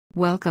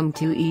Welcome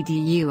to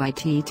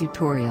EDUIT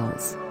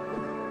Tutorials.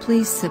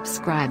 Please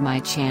subscribe my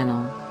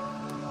channel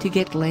to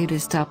get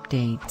latest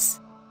updates.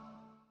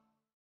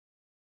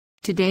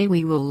 Today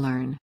we will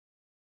learn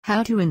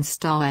how to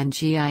install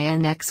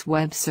Nginx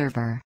web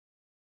server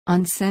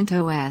on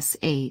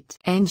CentOS8.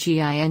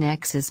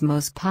 Nginx is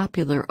most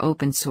popular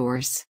open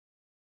source.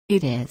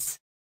 It is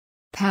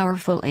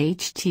powerful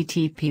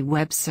HTTP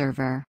web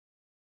server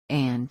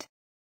and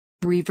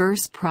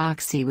reverse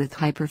proxy with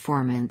high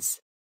performance.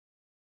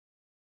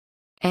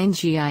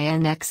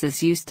 Nginx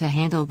is used to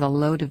handle the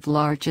load of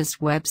largest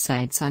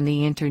websites on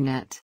the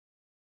internet.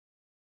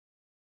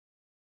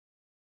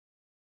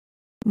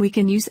 We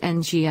can use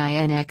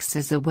Nginx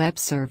as a web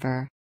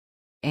server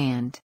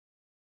and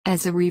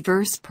as a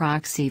reverse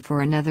proxy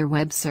for another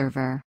web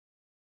server,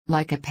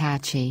 like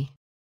Apache.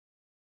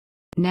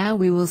 Now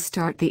we will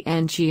start the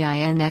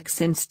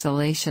Nginx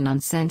installation on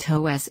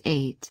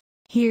CentOS8.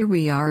 Here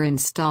we are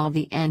install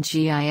the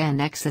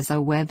Nginx as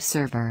a web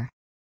server.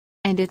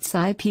 And its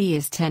IP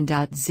is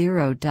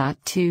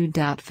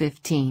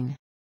 10.0.2.15.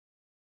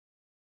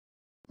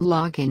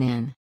 Login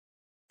in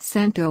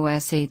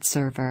CentOS8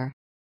 server.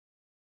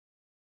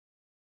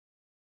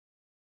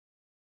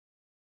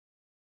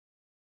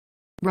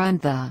 Run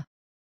the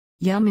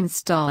yum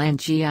install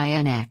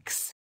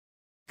Nginx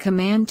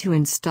command to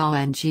install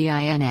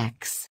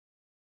Nginx.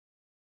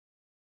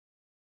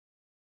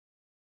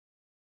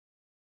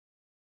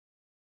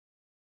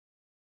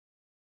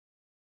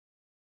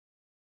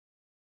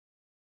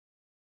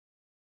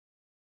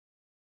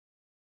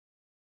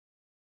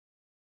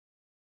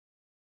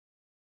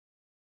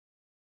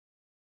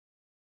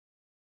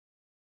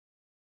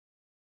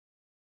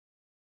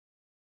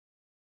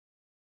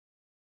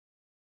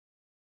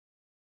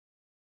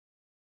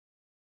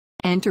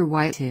 Enter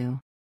Y2.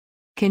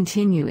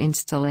 Continue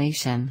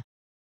installation.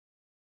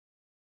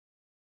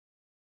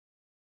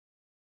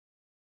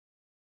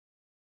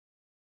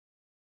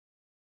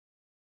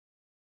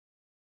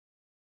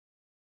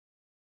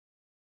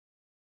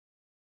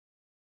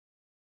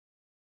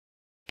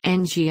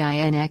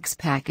 Nginx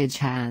package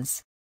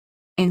has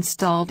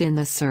installed in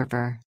the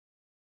server.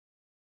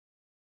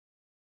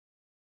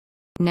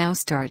 Now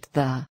start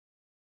the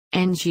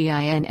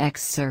Nginx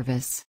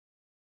service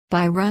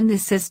by run the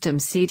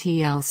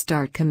systemctl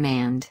start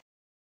command.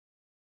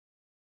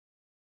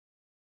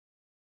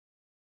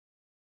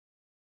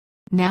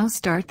 Now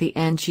start the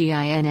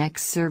Nginx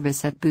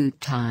service at boot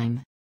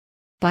time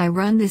by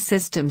run the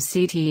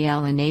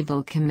systemctl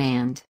enable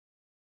command.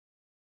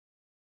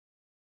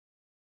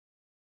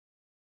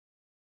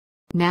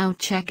 Now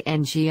check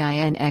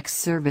Nginx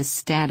service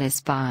status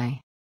by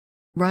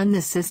run the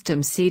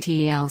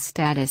systemctl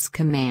status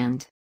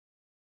command.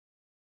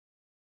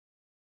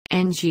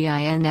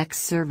 Nginx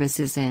service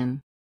is in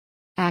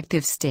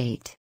active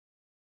state.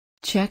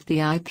 Check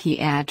the IP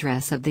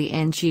address of the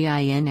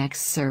Nginx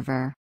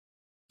server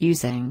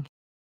using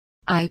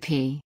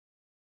IP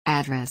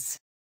address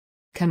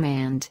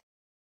command.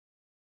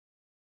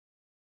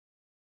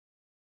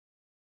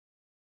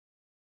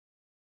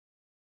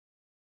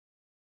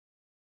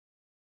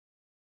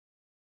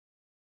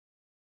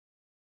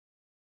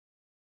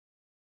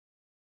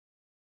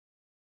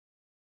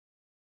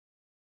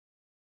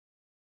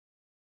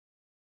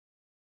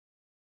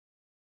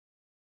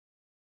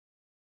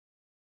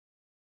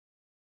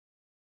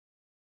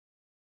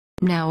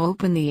 Now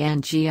open the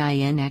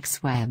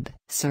Nginx web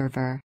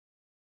server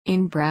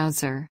in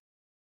browser.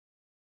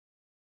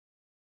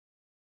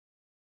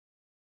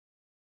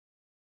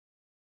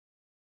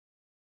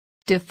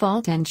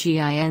 Default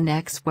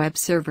Nginx web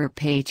server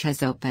page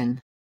has opened.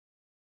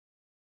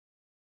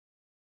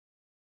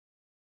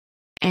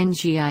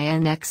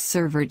 Nginx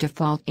server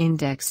default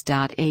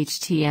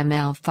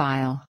index.html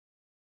file.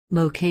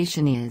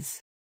 Location is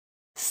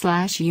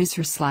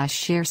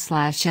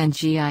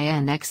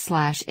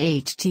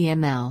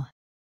 /user/share/nginx/html.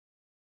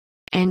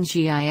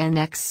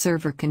 Nginx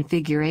server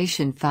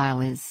configuration file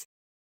is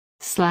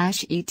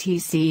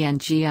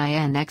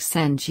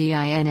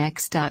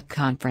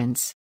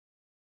 /etc/nginx/nginx.conference.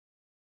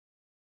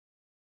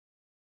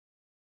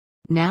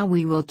 Now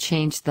we will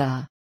change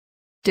the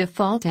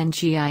default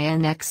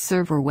Nginx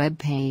server web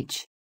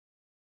page.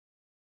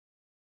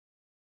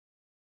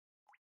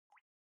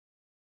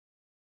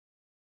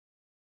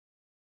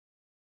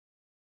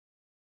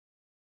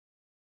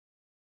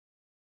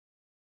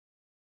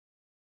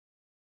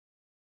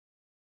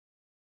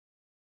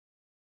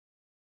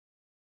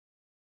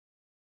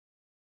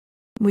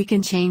 We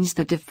can change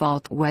the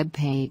default web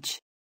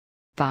page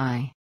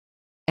by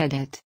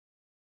edit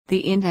the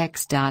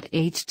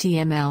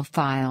index.html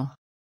file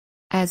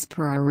as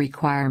per our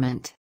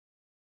requirement.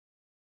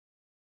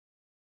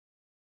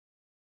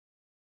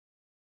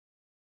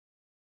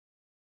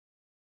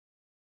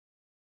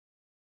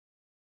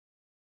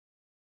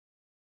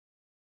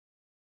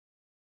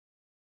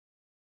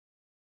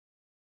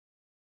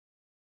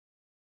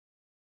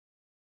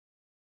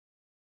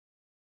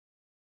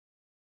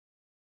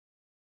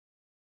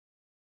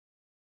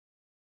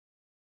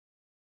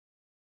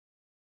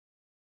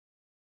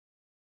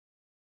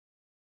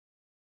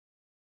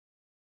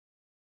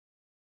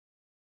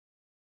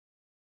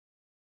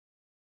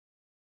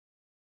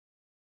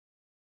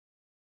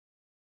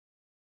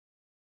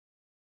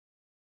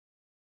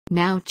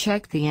 Now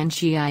check the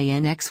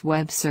Nginx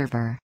web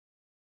server.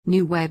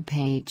 New web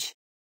page.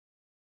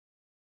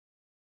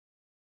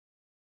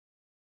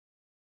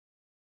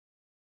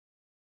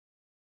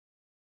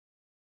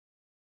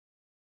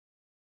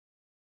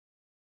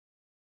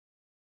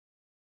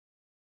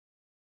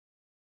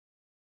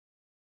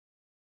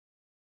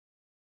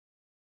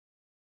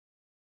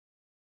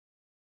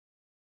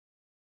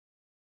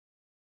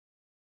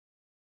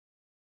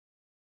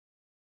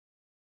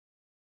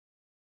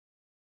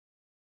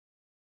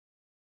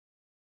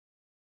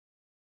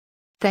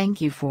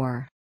 Thank you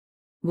for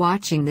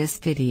watching this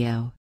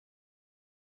video.